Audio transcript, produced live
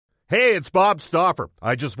Hey, it's Bob Stauffer.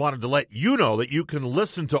 I just wanted to let you know that you can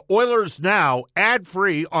listen to Oilers Now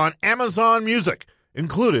ad-free on Amazon Music,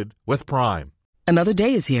 included with Prime. Another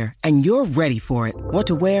day is here, and you're ready for it. What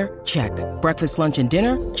to wear? Check. Breakfast, lunch, and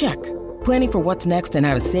dinner? Check. Planning for what's next and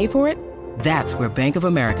how to save for it? That's where Bank of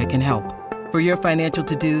America can help. For your financial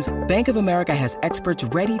to-dos, Bank of America has experts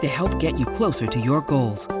ready to help get you closer to your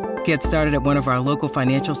goals. Get started at one of our local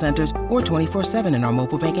financial centers or 24/7 in our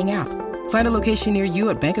mobile banking app. Find a location near you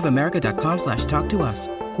at bankofamerica.com/talktous.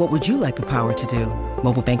 What would you like the power to do?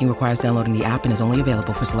 Mobile banking requires downloading the app and is only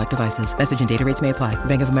available for select devices. Message and data rates may apply.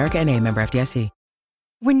 Bank of America N.A., member FDIC.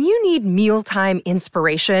 When you need mealtime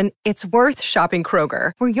inspiration, it's worth shopping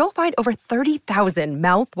Kroger, where you'll find over 30,000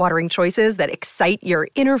 mouth-watering choices that excite your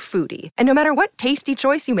inner foodie. And no matter what tasty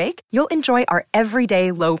choice you make, you'll enjoy our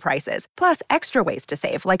everyday low prices, plus extra ways to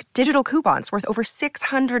save, like digital coupons worth over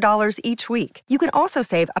 $600 each week. You can also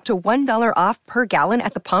save up to $1 off per gallon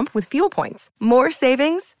at the pump with fuel points. More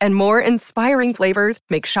savings and more inspiring flavors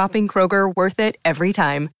make shopping Kroger worth it every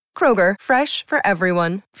time. Kroger, fresh for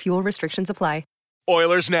everyone. Fuel restrictions apply.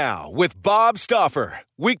 Oilers Now with Bob Stauffer.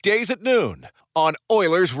 Weekdays at noon on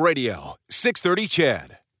Oilers Radio, 630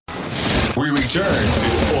 CHED. We return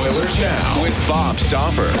to Oilers Now with Bob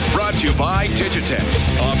Stauffer. Brought to you by Digitex.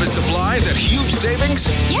 Office supplies at huge savings?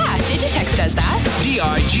 Yeah, Digitex does that.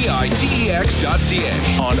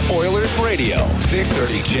 digitex.ca on Oilers Radio,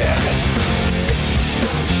 630 CHED.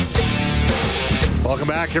 Welcome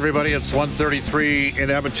back, everybody. It's 1:33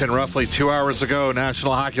 in Edmonton. Roughly 2 hours ago,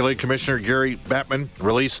 National Hockey League Commissioner Gary Bettman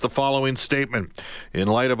released the following statement. In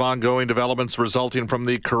light of ongoing developments resulting from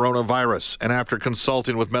the coronavirus, and after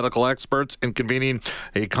consulting with medical experts and convening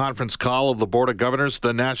a conference call of the Board of Governors,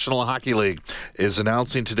 the National Hockey League is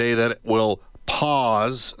announcing today that it will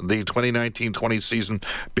pause the 2019-20 season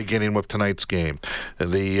beginning with tonight's game.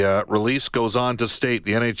 The release goes on to state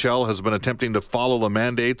the NHL has been attempting to follow the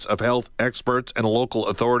mandates of health experts and local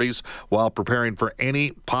authorities while preparing for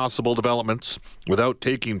any possible developments without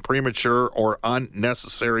taking premature or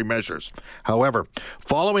unnecessary measures. However,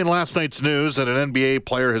 following last night's news that an NBA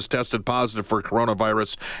player has tested positive for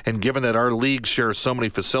coronavirus, and given that our league shares so many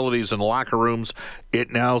facilities and locker rooms,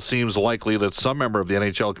 it now seems likely that some member of the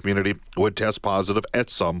NHL community would test positive at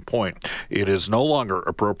some point. It is no longer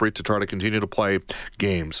appropriate to try to continue to play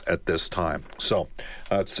games at this time. So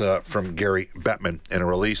that's from Gary Bettman in a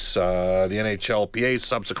release. The NHLPA,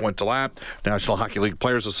 subsequent to that, National Hockey League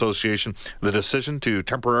Players Association, the decision to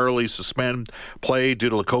temporarily suspend play due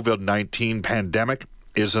to the COVID-19 pandemic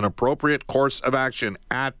is an appropriate course of action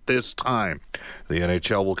at this time. The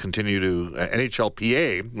NHLPA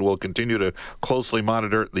will continue to closely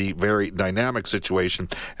monitor the very dynamic situation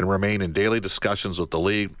and remain in daily discussions with the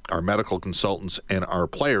league, our medical consultants, and our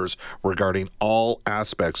players regarding all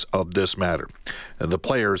aspects of this matter. And the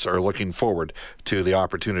players are looking forward to the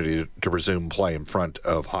opportunity to resume play in front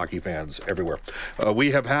of hockey fans everywhere.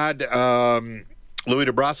 We have had Louis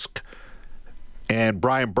DeBrusk and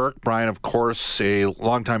Brian Burke. Brian, of course, a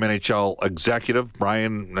longtime NHL executive.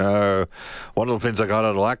 Brian, one of the things I got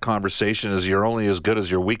out of that conversation is you're only as good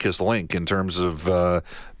as your weakest link in terms of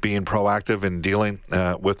being proactive in dealing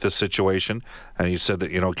with this situation. And he said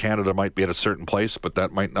that, Canada might be at a certain place, but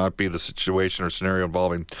that might not be the situation or scenario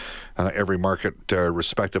involving every market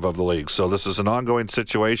respective of the league. So this is an ongoing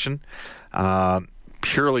situation,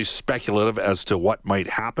 purely speculative as to what might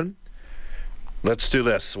happen. Let's do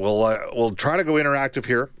this. We'll try to go interactive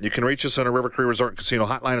here. You can reach us on a River Cree Resort Casino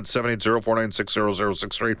hotline at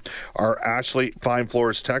 780-496-0063. Our Ashley Fine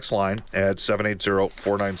Floors text line at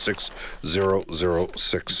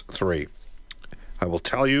 780-496-0063. I will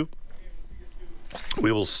tell you,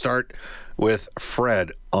 we will start with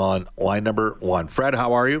Fred on line number 1. Fred,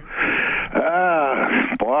 how are you?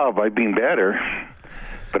 Bob, I've been better.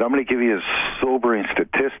 But I'm going to give you a sobering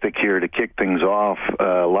statistic here to kick things off.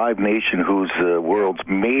 Live Nation, who's the world's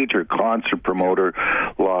major concert promoter,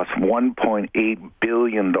 lost $1.8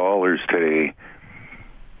 billion today.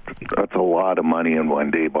 That's a lot of money in one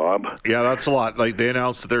day, Bob. Yeah, that's a lot. Like, they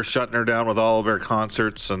announced that they're shutting her down with all of her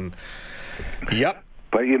concerts, and yep.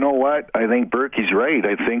 But you know what? I think Berkey's right.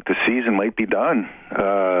 I think the season might be done.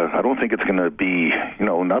 I don't think it's going to be,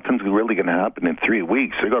 nothing's really going to happen in 3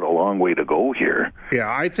 weeks. They got a long way to go here.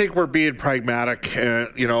 Yeah, I think we're being pragmatic.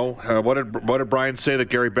 What did Brian say that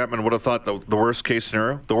Gary Bettman would have thought the worst case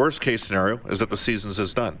scenario? The worst case scenario is that the season's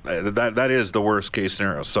is done. That is the worst case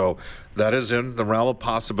scenario. So that is in the realm of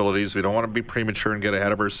possibilities. We don't want to be premature and get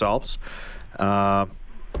ahead of ourselves.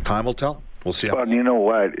 Time will tell. We'll see. But you know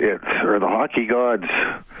what? Are the hockey gods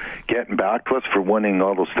getting back to us for winning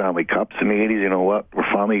all those Stanley Cups in the 80s? You know what?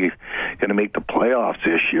 We're finally going to make the playoffs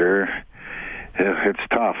this year. it's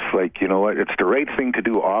tough. Like, you know what? It's the right thing to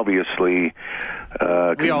do, obviously.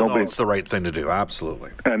 We all know it's the right thing to do,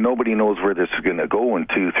 absolutely. And nobody knows where this is going to go in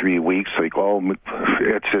 2-3 weeks. Like,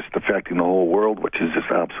 it's just affecting the whole world, which is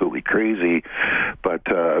just absolutely crazy. But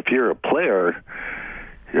if you're a player,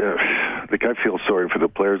 like, I feel sorry for the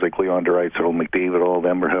players like Leon Draisaitl, McDavid, all of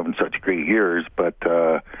them are having such great years, but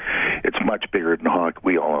it's much bigger than hockey.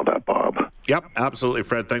 We all know that, Bob. Yep, absolutely,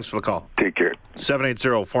 Fred. Thanks for the call. Take care.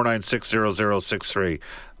 780-496-0063.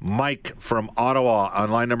 Mike from Ottawa on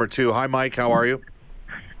line number 2. Hi, Mike. How are you?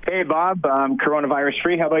 Hey, Bob. Coronavirus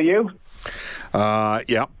free. How about you?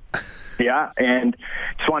 Yeah. Yeah, and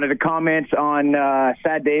just wanted to comment on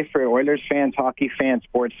sad day for Oilers fans, hockey fans,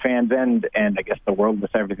 sports fans, and I guess the world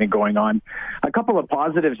with everything going on. A couple of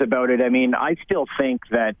positives about it. I mean, I still think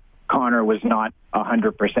that Connor was not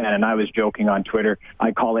 100%, and I was joking on Twitter.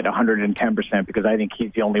 I call it 110% because I think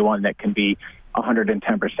he's the only one that can be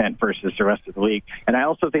 110% versus the rest of the league. And I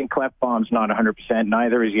also think Klefbom's not 100%.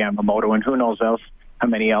 Neither is Yamamoto, and who knows how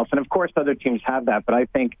many else. And of course, other teams have that. But I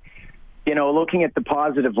think, you know, looking at the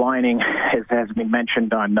positive lining, as has been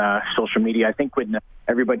mentioned on social media, I think when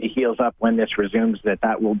everybody heals up, when this resumes,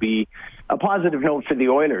 that will be a positive note for the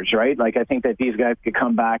Oilers, right? Like, I think that these guys could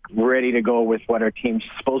come back ready to go with what our team's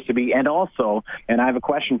supposed to be. And also, and I have a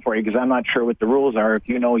question for you because I'm not sure what the rules are, if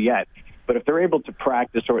you know yet, but if they're able to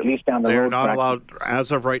practice, or at least down the road, they're not allowed.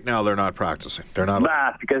 As of right now, they're not practicing. They're not.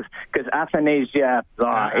 Because Athanasia,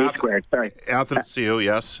 A squared. Sorry, Athanasiou,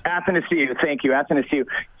 yes. Athanasiou, thank you, Athanasiou.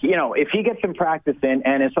 You know, if he gets some practice in,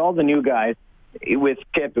 and it's all the new guys with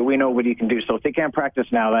Kip, we know what he can do. So if they can't practice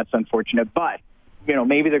now, that's unfortunate. But you know,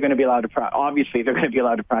 maybe they're going to be allowed to practice. Obviously, they're going to be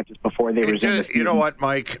allowed to practice before they resume the season. You know what,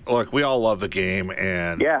 Mike? Look, we all love the game,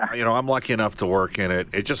 and you know, I'm lucky enough to work in it.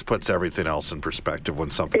 It just puts everything else in perspective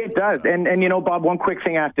when something. It does, and you know, Bob, one quick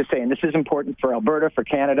thing I have to say, and this is important for Alberta, for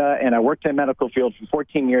Canada, and I worked in the medical field for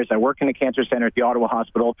 14 years. I work in the cancer center at the Ottawa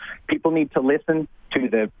Hospital. People need to listen to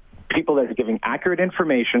the people that are giving accurate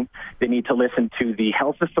information. They need to listen to the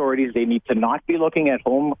health authorities. They need to not be looking at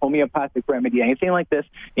homeopathic remedy, anything like this.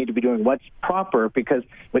 They need to be doing what's proper, because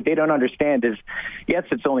what they don't understand is, yes,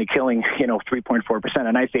 it's only killing, 3.4%.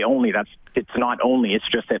 And I say only, it's not only, it's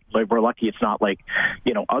just that we're lucky it's not like,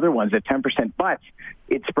 other ones at 10%, but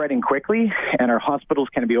it's spreading quickly, and our hospitals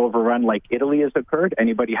can be overrun like Italy has occurred.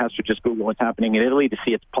 Anybody has to just Google what's happening in Italy to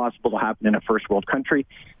see it's possible to happen in a first world country.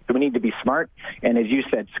 So we need to be smart, and as you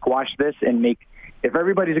said, squash this and if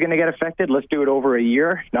everybody's going to get affected, let's do it over a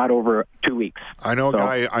year, not over 2 weeks. I know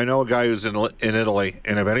a guy who's in Italy,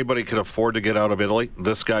 and if anybody could afford to get out of Italy,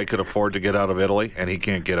 this guy could afford to get out of Italy, and he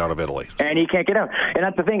can't get out of Italy. And he can't get out. And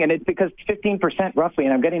that's the thing, and it's because 15% roughly,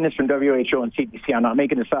 and I'm getting this from WHO and CDC, I'm not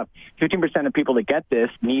making this up, 15% of people that get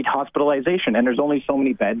this need hospitalization, and there's only so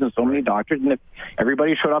many beds and so many doctors, and if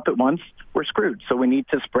everybody showed up at once, we're screwed. So we need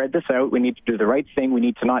to spread this out. We need to do the right thing. We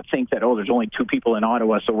need to not think that, there's only 2 people in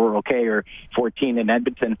Ottawa, so we're okay, or 14 in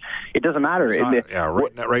Edmonton. It doesn't matter. Right now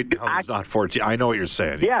it's not 14. I know what you're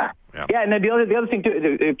saying. Yeah. And then the other thing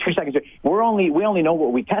too, 2 seconds. We only know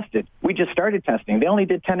what we tested. We just started testing. They only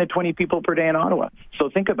did 10 to 20 people per day in Ottawa. So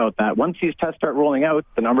think about that. Once these tests start rolling out,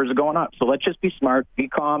 the numbers are going up. So let's just be smart, be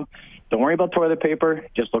calm. Don't worry about toilet paper.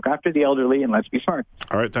 Just look after the elderly, and let's be smart.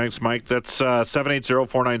 All right, thanks, Mike. That's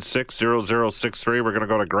 780-496-0063. We're going to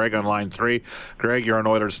go to Greg on line 3. Greg, you're on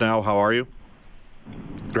Oilers Now. How are you?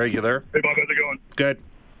 Greg, you there? Hey, Bob, how's it going? Good.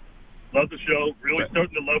 Love the show. Really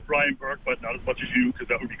starting to love Brian Burke, but not as much as you, because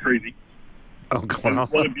that would be crazy. Oh, well. I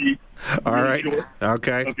want to be all really right. Short.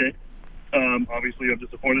 Okay. Obviously, I'm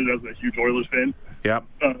disappointed as a huge Oilers fan. Yep.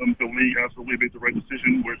 The league absolutely made the right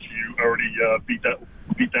decision, which you already beat that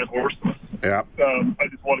horse. Yeah. I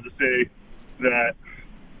just wanted to say that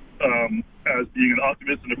as being an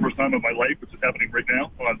optimist in the first time of my life, which is happening right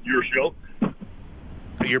now on your show.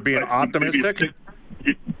 You're being optimistic?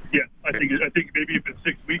 Yeah, I think maybe if it's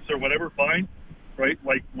 6 weeks or whatever, fine, right?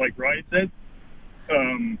 Like Ryan said,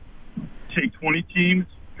 take 20 teams,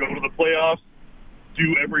 go to the playoffs,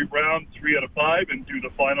 do every round 3 out of 5, and do the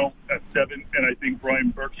final at 7. And I think Brian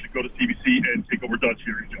Burke should go to CBC and take over Don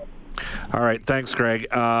Cherry's job. All right, thanks, Greg.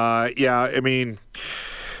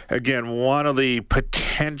 Again, one of the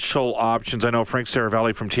potential options, I know Frank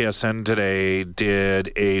Saravelli from TSN today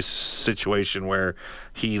did a situation where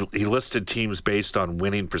he listed teams based on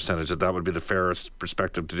winning percentage. That would be the fairest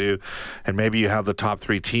perspective to do. And maybe you have the top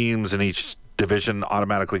 3 teams in each division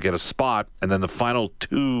automatically get a spot, and then the final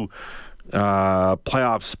 2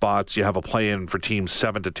 playoff spots, you have a play-in for teams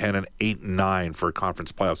 7 to 10 and 8 and 9 for a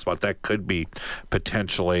conference playoff spot. That could be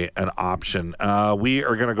potentially an option. We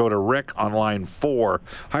are going to go to Rick on line 4.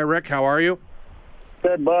 Hi, Rick. How are you?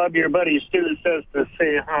 Said Bob, your buddy Stu says to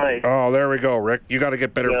say hi. Oh, there we go, Rick. You got to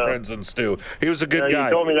get better friends than Stu. He was a good guy.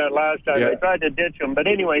 You told me that last time. Yeah. I tried to ditch him. But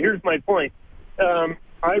anyway, here's my point.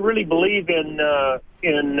 I really believe in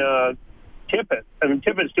Tippett. I mean,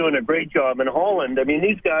 Tippett's doing a great job in Holland. I mean,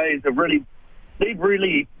 these guys have they've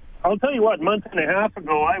really, I'll tell you what, a month and a half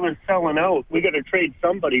ago, I was selling out. We got to trade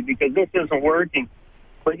somebody because this isn't working.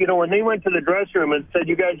 But, when they went to the dressing room and said,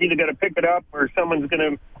 you guys either got to pick it up or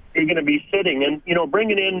you're going to be sitting. And,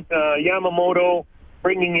 bringing in Yamamoto,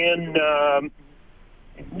 bringing in,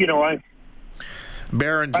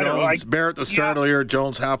 Barron Jones, Bear at the start of the year,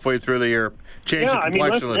 Jones halfway through the year. Changed the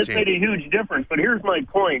complexion of the team. Made a huge difference. But here's my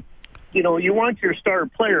point. You want your star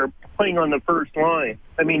player playing on the first line.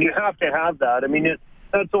 I mean, you have to have that. I mean,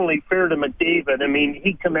 that's only fair to McDavid. I mean,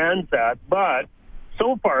 he commands that. But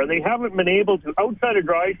so far, they haven't been able to, outside of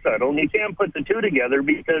Draisaitl, and you can't put the two together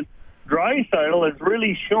because Draisaitl has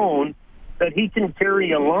really shown that he can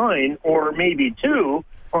carry a line or maybe two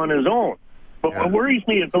on his own. But what worries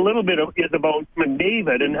me is a little bit is about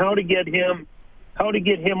McDavid and how to get him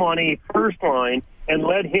on a first line and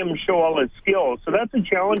let him show all his skills. So that's a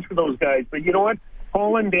challenge for those guys. But you know what?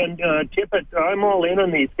 Holland and Tippett, I'm all in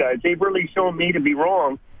on these guys. They've really shown me to be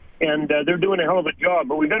wrong, and they're doing a hell of a job.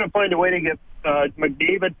 But we've got to find a way to get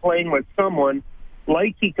McDavid playing with someone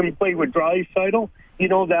like he can play with Draisaitl.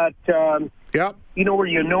 Yep.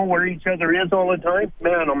 Where each other is all the time?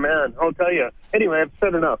 Man, oh man, I'll tell you. Anyway, I've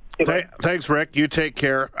said enough. Thanks, Rick. You take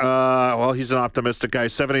care. He's an optimistic guy.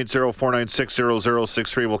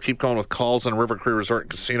 780-496-0063. We'll keep going with calls on River Cree Resort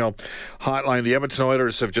and Casino hotline. The Edmonton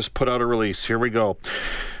Oilers have just put out a release. Here we go.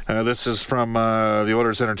 This is from the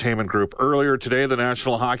Oilers Entertainment Group. Earlier today, the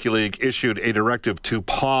National Hockey League issued a directive to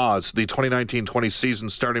pause the 2019-20 season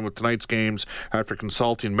starting with tonight's games after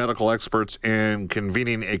consulting medical experts and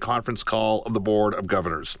convening a conference call of the Board of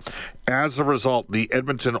Governors. As a result, the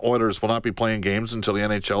Edmonton Oilers will not be playing games until the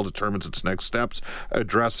NHL determines its next steps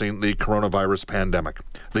addressing the coronavirus pandemic.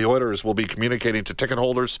 The Oilers will be communicating to ticket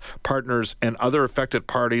holders, partners, and other affected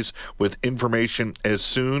parties with information as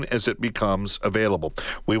soon as it becomes available.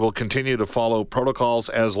 We will continue to follow protocols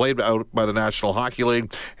as laid out by the National Hockey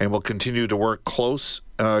League and will continue to work close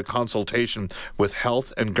consultation with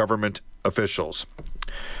health and government officials.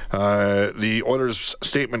 The Oilers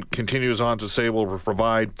statement continues on to say we'll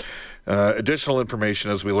provide additional information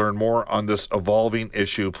as we learn more on this evolving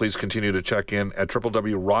issue. Please continue to check in at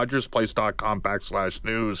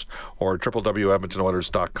www.rogersplace.com/news or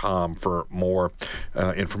www.edmontonoilers.com for more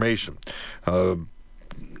information.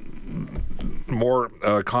 More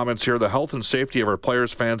comments here. The health and safety of our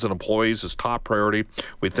players, fans, and employees is top priority.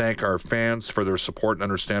 We thank our fans for their support and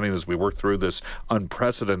understanding as we work through this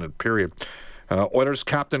unprecedented period. Oilers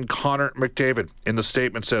captain Connor McDavid in the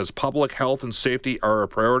statement says, public health and safety are a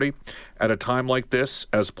priority. At a time like this,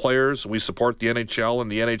 as players, we support the NHL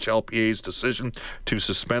and the NHLPA's decision to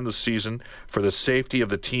suspend the season for the safety of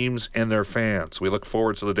the teams and their fans. We look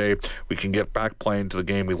forward to the day we can get back playing to the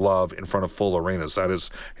game we love in front of full arenas. That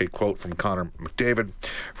is a quote from Connor McDavid.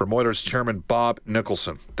 From Oilers chairman Bob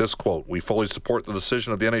Nicholson, this quote, we fully support the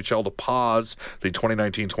decision of the NHL to pause the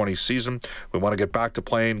 2019-20 season. We want to get back to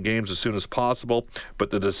playing games as soon as possible,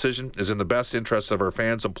 but the decision is in the best interest of our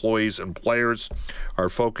fans, employees, and players. Our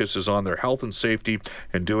focus is on their health and safety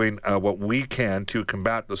and doing what we can to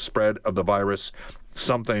combat the spread of the virus.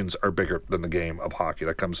 Some things are bigger than the game of hockey.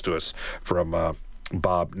 That comes to us from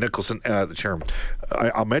Bob Nicholson, the chairman.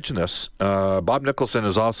 I'll mention this. Bob Nicholson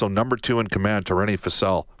is also number 2 in command to Rennie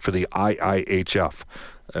Fassel for the IIHF.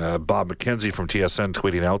 Bob McKenzie from TSN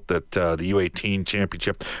tweeting out that the U18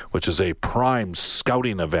 Championship, which is a prime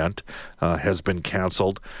scouting event, has been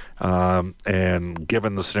canceled. And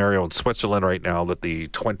given the scenario in Switzerland right now that the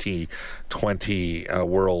 2020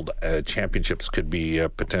 World Championships could be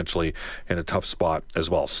potentially in a tough spot as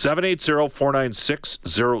well.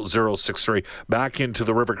 780-496-0063. Back into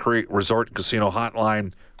the River Cree Resort Casino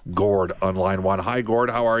hotline. Gord on line 1. Hi, Gord.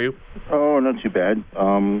 How are you? Oh, not too bad.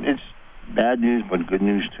 It's bad news, but good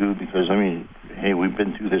news, too, because, I mean, hey, we've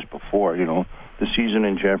been through this before, the season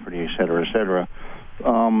in jeopardy, et cetera, et cetera.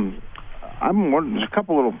 There's a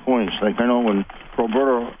couple little points. Like, I know when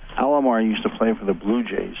Roberto Alomar used to play for the Blue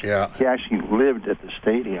Jays, he actually lived at the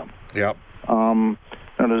stadium. Yep. Now,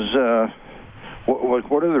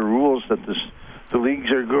 what are the rules that the league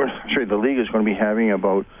is going to be having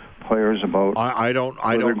about players about I don't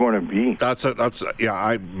they're going to be?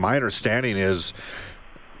 My understanding is,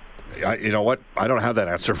 you know what? I don't have that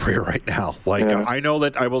answer for you right now. I know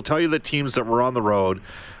that I will tell you that teams that were on the road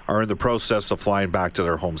are in the process of flying back to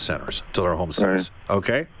their home centers. Right.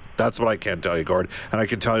 Okay? That's what I can tell you, Gord. And I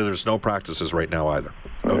can tell you there's no practices right now either.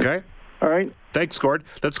 Right. Okay? All right. Thanks, Gord.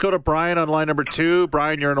 Let's go to Brian on line number 2.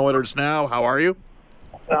 Brian, you're in Oilers Now. How are you?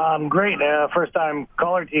 Great. First-time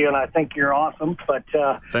caller to you, and I think you're awesome. But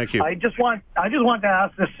thank you. I just want to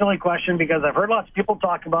ask this silly question because I've heard lots of people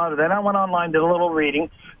talk about it. Then I went online, did a little reading.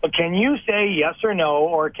 But can you say yes or no,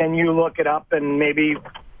 or can you look it up and maybe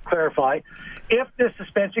clarify? If this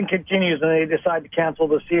suspension continues and they decide to cancel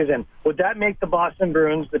the season, would that make the Boston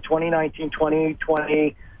Bruins the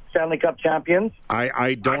 2019-2020 Stanley Cup champions?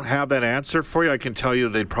 I don't have that answer for you. I can tell you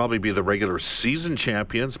they'd probably be the regular season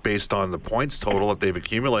champions based on the points total that they've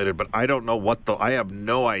accumulated, but I don't know I have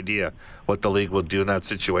no idea what the league will do in that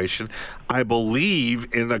situation. I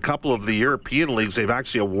believe in a couple of the European leagues, they've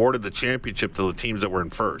actually awarded the championship to the teams that were in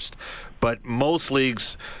first. But most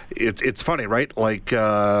leagues, it's funny, right? Like,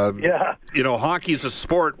 hockey's a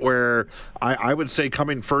sport where I would say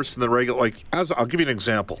coming first in the regular, I'll give you an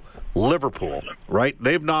example. Liverpool, right?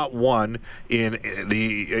 They've not won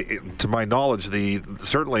to my knowledge,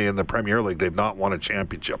 certainly in the Premier League, they've not won a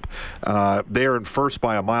championship. They're in first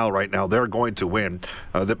by a mile right now. They're going to win,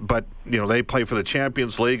 but they play for the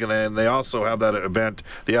Champions League, and then they also have that event,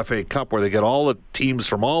 the FA Cup, where they get all the teams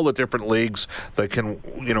from all the different leagues that can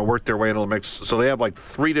work their way into the mix. So they have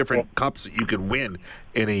 3 different cups that you can win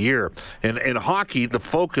in a year. And in hockey, the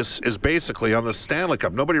focus is basically on the Stanley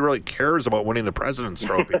Cup. Nobody really cares about winning the President's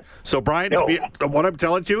Trophy. So, Brian, what I'm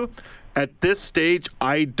telling you, at this stage,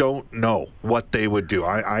 I don't know what they would do.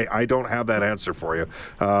 I don't have that answer for you.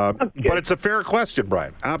 But it's a fair question,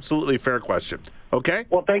 Brian. Absolutely fair question. Okay?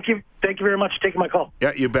 Well, thank you. Thank you very much for taking my call.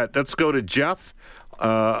 Yeah, you bet. Let's go to Jeff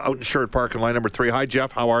out in Sherwood Park in line number 3. Hi,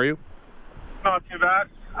 Jeff. How are you? Not too bad.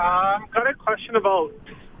 Got a question about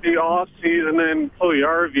the off season and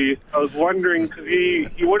Puljujarvi. I was wondering because he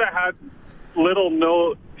would have had little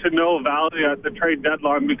to no value at the trade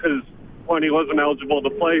deadline because when he wasn't eligible to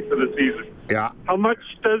play for the season. Yeah. How much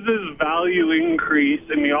does his value increase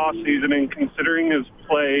in the off season and considering his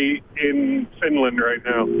play in Finland right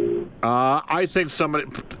now? I think somebody,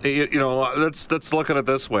 let's look at it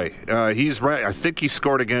this way. He's right. I think he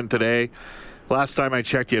scored again today. Last time I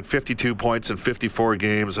checked, he had 52 points in 54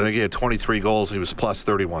 games. I think he had 23 goals. He was plus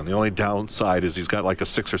 31. The only downside is he's got a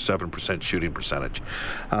 6 or 7% shooting percentage.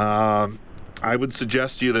 I would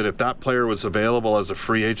suggest to you that if that player was available as a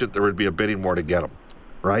free agent, there would be a bidding war to get him,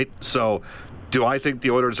 right? So do I think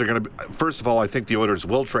the Oilers are going to – first of all, I think the Oilers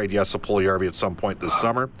will trade Jesse Puljujarvi at some point this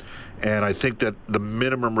summer, and I think that the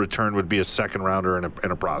minimum return would be a second-rounder and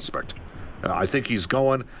a prospect. I think he's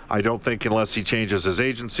going. I don't think unless he changes his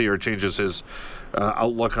agency or changes his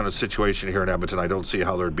outlook on a situation here in Edmonton, I don't see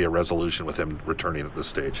how there would be a resolution with him returning at this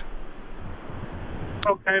stage.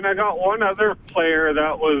 Okay, and I got one other player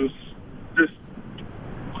that was just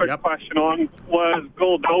quick question on was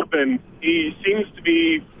Goldobin. He seems to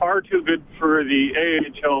be far too good for the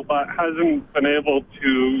AHL, but hasn't been able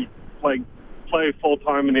to play full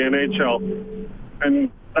time in the NHL. And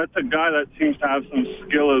that's a guy that seems to have some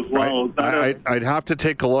skill as well. I'd have to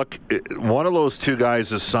take a look. One of those two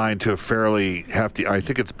guys is signed to a fairly hefty, I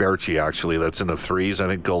think it's Berchi actually, that's in the 3s. I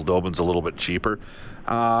think Goldobin's a little bit cheaper.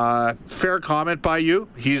 Fair comment by you.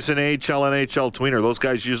 He's an AHL, NHL tweener. Those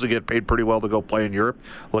guys usually get paid pretty well to go play in Europe.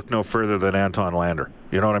 Look no further than Anton Lander.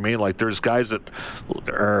 You know what I mean? There's guys that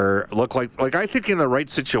look like I think in the right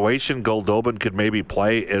situation, Goldobin could maybe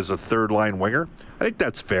play as a third-line winger. I think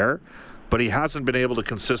that's fair. But he hasn't been able to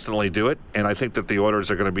consistently do it, and I think that the Oilers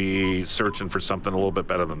are going to be searching for something a little bit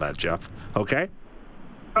better than that, Jeff. Okay?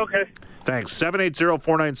 Okay. Thanks.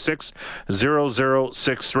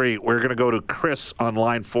 780-496-0063. We're going to go to Chris on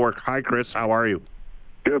line 4. Hi, Chris. How are you?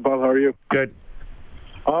 Good, Bob. How are you? Good.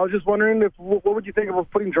 I was just wondering what would you think about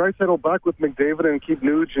putting Draisaitl back with McDavid and keep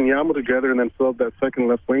Nuge and Yamo together and then fill up that second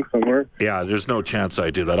left wing somewhere? Yeah, there's no chance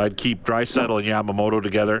I'd do that. I'd keep Draisaitl and Yamamoto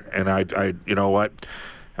together, and I'd you know what?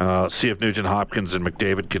 See if Nugent Hopkins and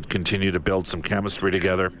McDavid could continue to build some chemistry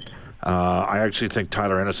together. I actually think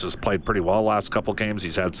Tyler Ennis has played pretty well the last couple games.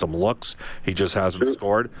 He's had some looks. He just hasn't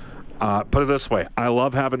scored. Put it this way. I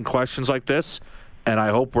love having questions like this, and I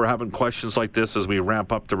hope we're having questions like this as we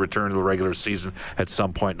ramp up the return to the regular season at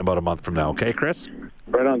some point in about a month from now. Okay, Chris?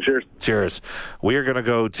 Right on. Cheers. Cheers. We are going to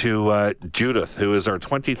go to Judith, who is our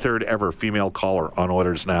 23rd ever female caller on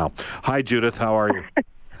Oilers Now. Hi, Judith. How are you?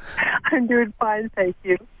 I'm doing fine, thank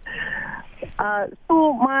you.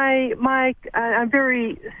 So I'm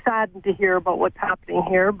very saddened to hear about what's happening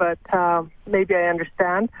here, but maybe I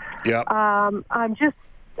understand. Yeah. I'm just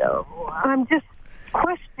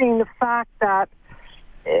questioning the fact that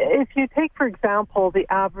if you take, for example, the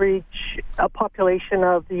average population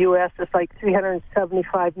of the U.S. is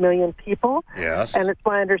 375 million people. Yes. And it's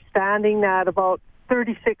my understanding that about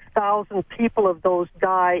 36,000 people of those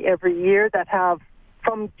die every year that have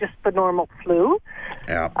from just the normal flu.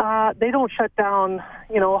 Yeah. They don't shut down,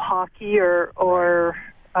 hockey or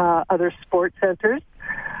other sports centers.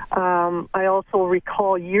 I also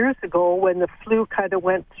recall years ago when the flu kind of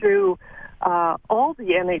went through all the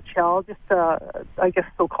NHL, just I guess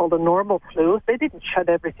so-called a normal flu. They didn't shut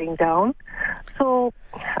everything down. So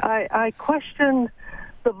I question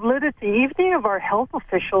the validity, even of our health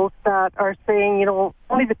officials that are saying,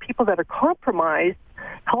 only the people that are compromised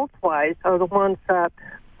health-wise are the ones that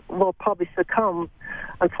will probably succumb,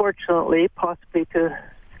 unfortunately, possibly to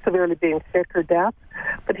severely being sick or death.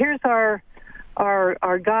 But here's our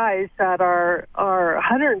guys that are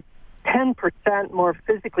 110% more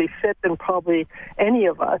physically fit than probably any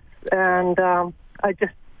of us, and I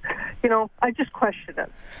just question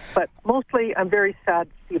it. But mostly, I'm very sad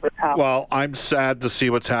to see what's happening. Well, I'm sad to see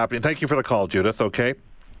what's happening. Thank you for the call, Judith. Okay.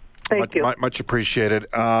 Thank you. Much appreciated.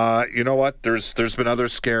 You know what? There's been other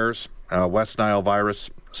scares: West Nile virus,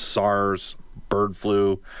 SARS, bird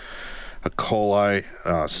flu, E. coli,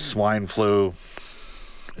 swine flu,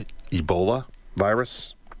 Ebola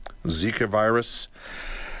virus, Zika virus.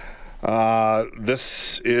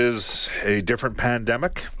 This is a different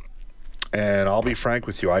pandemic, and I'll be frank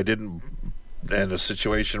with you. And the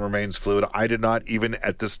situation remains fluid. I did not, even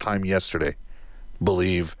at this time yesterday,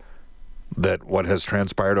 believe that what has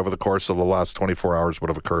transpired over the course of the last 24 hours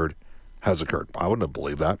has occurred. I wouldn't have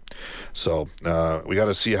believed that. So we got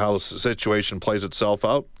to see how the situation plays itself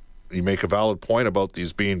out. You make a valid point about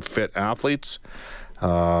these being fit athletes.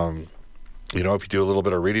 If you do a little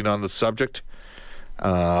bit of reading on the subject,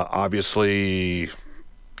 obviously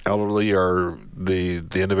elderly are the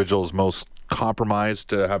individuals most compromised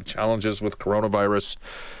to have challenges with coronavirus.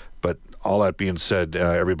 But all that being said,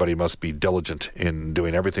 everybody must be diligent in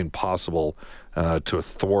doing everything possible to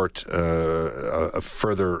thwart a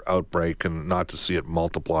further outbreak and not to see it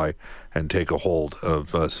multiply and take a hold of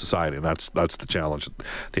society. And that's the challenge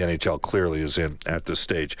the NHL clearly is in at this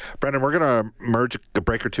stage. Brendan, we're going to merge a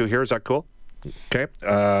break or two here. Is that cool? Okay.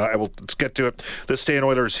 Let's get to it. This day in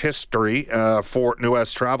Oilers history for New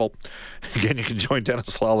West Travel. Again, you can join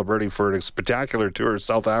Dennis Laliberti for a spectacular tour of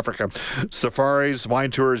South Africa. Safaris,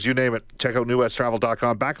 wine tours, you name it. Check out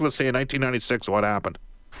newwesttravel.com. Back to this day in 1996, what happened?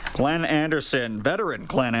 Glenn Anderson, veteran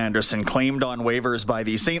Glenn Anderson, claimed on waivers by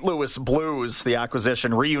the St. Louis Blues. The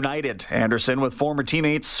acquisition reunited Anderson with former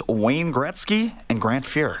teammates Wayne Gretzky and Grant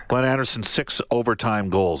Fuhr. Glenn Anderson, 6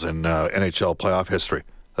 overtime goals in NHL playoff history.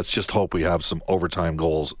 Let's just hope we have some overtime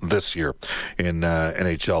goals this year in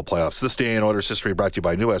NHL playoffs. This day in Oilers history brought to you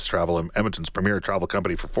by New West Travel, Edmonton's premier travel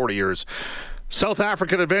company for 40 years. South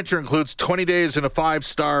African adventure includes 20 days and a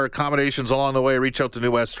 5-star accommodations along the way. Reach out to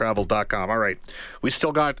newwesttravel.com. All right.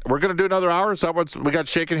 We're going to do another hour. Is that what we got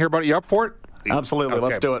shaking here, buddy? You up for it? Absolutely. Okay.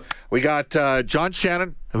 Let's do it. We got John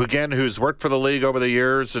Shannon, who's worked for the league over the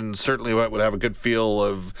years and certainly would have a good feel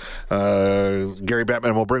of Gary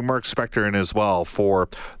Bettman. We'll bring Mark Spector in as well for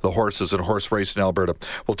the horses and horse race in Alberta.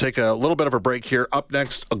 We'll take a little bit of a break here. Up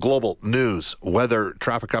next, a global news, weather,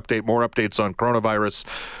 traffic update, more updates on coronavirus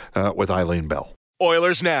with Eileen Bell.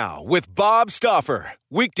 Oilers Now with Bob Stauffer.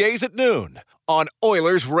 Weekdays at noon on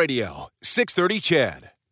Oilers Radio, 630 CHED.